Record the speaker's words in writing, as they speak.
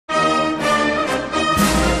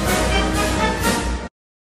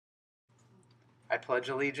pledge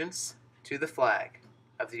allegiance to the flag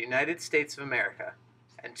of the United States of America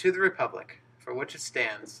and to the republic for which it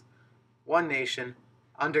stands, one nation,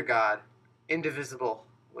 under God, indivisible,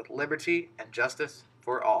 with liberty and justice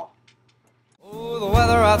for all. Oh, the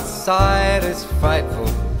weather outside is frightful,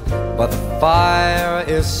 but the fire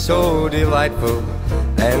is so delightful.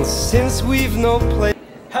 And since we've no place...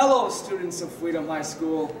 Hello, students of Freedom High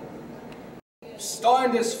School.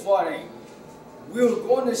 Starting this Friday, we're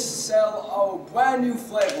going to sell our brand new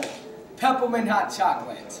flavor, peppermint hot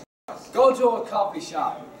chocolate. Go to a coffee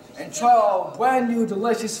shop and try our brand new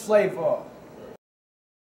delicious flavor.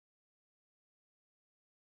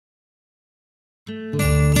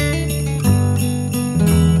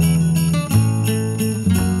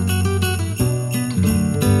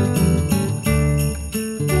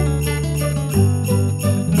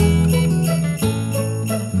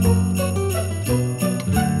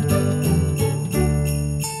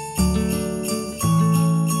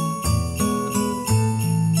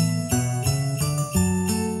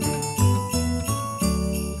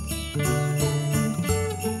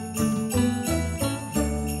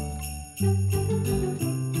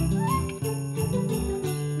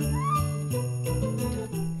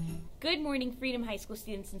 Good morning, Freedom High School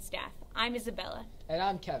students and staff. I'm Isabella. And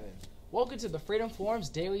I'm Kevin. Welcome to the Freedom Forum's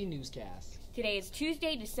daily newscast. Today is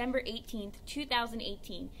Tuesday, December 18th,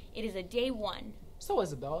 2018. It is a day one. So,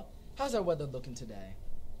 Isabella, how's our weather looking today?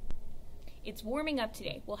 It's warming up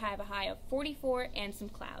today. We'll have a high of 44 and some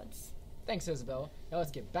clouds. Thanks, Isabella. Now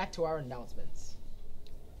let's get back to our announcements.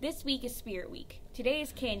 This week is Spirit Week. Today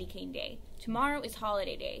is Candy Cane Day. Tomorrow is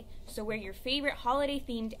Holiday Day, so wear your favorite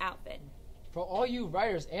holiday-themed outfit. For all you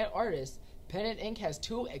writers and artists, Pen and Ink has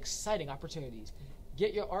two exciting opportunities.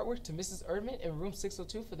 Get your artwork to Mrs. Erdman in room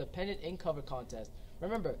 602 for the Pen and Ink cover contest.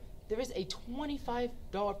 Remember, there is a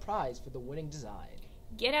 $25 prize for the winning design.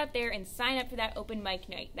 Get out there and sign up for that open mic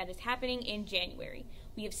night that is happening in January.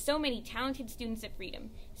 We have so many talented students at Freedom.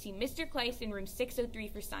 See Mr. Kleiss in room 603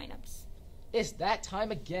 for signups. It's that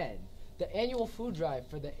time again. The annual food drive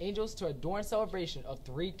for the Angels to Adorn celebration of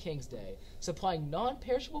Three Kings Day, supplying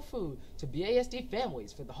non-perishable food to BASD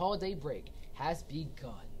families for the holiday break, has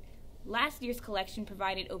begun. Last year's collection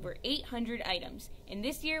provided over 800 items, and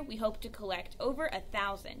this year we hope to collect over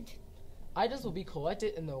 1,000. Items will be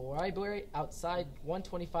collected in the library outside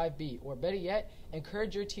 125B, or better yet,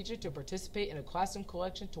 encourage your teacher to participate in a classroom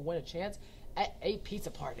collection to win a chance at a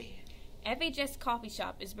pizza party. FHS Coffee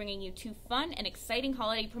Shop is bringing you two fun and exciting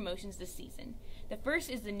holiday promotions this season. The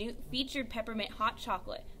first is the new featured peppermint hot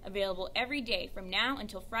chocolate, available every day from now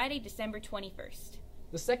until Friday, December 21st.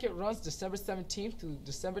 The second runs December 17th through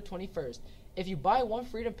December 21st. If you buy one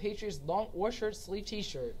Freedom Patriots long or short sleeve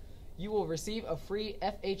t-shirt, you will receive a free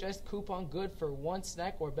FHS coupon good for one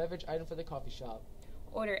snack or beverage item for the coffee shop.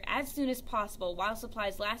 Order as soon as possible while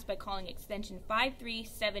supplies last by calling extension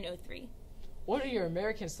 53703. Order your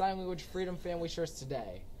American Sign Language Freedom Family shirts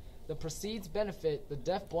today. The proceeds benefit the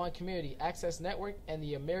Deaf-Blind Community Access Network and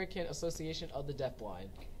the American Association of the Deaf-Blind.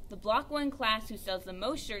 The Block 1 class who sells the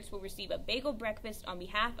most shirts will receive a bagel breakfast on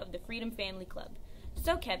behalf of the Freedom Family Club.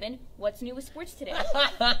 So, Kevin, what's new with sports today?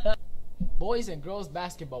 Boys and girls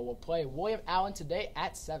basketball will play William Allen today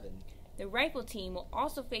at 7. The rifle team will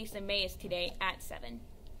also face Emmaus today at 7.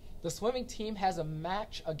 The swimming team has a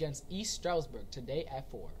match against East Stroudsburg today at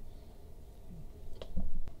 4.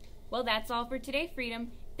 Well, that's all for today,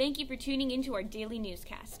 Freedom. Thank you for tuning into our daily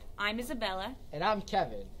newscast. I'm Isabella. And I'm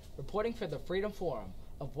Kevin, reporting for the Freedom Forum,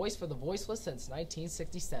 a voice for the voiceless since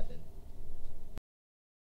 1967.